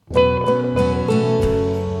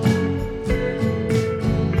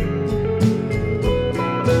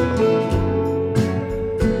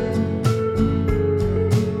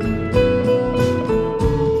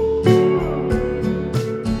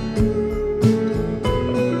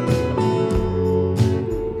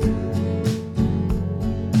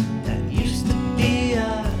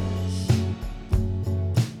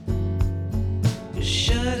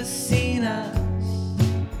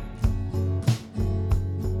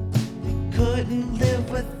couldn't live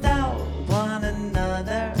without one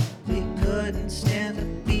another. We couldn't stand to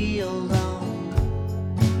be alone.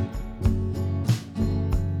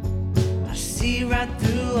 I see right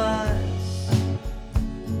through us.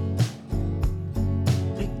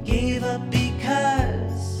 We gave up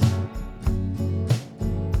because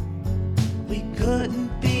we couldn't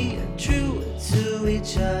be true to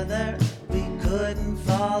each other. We couldn't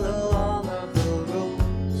follow all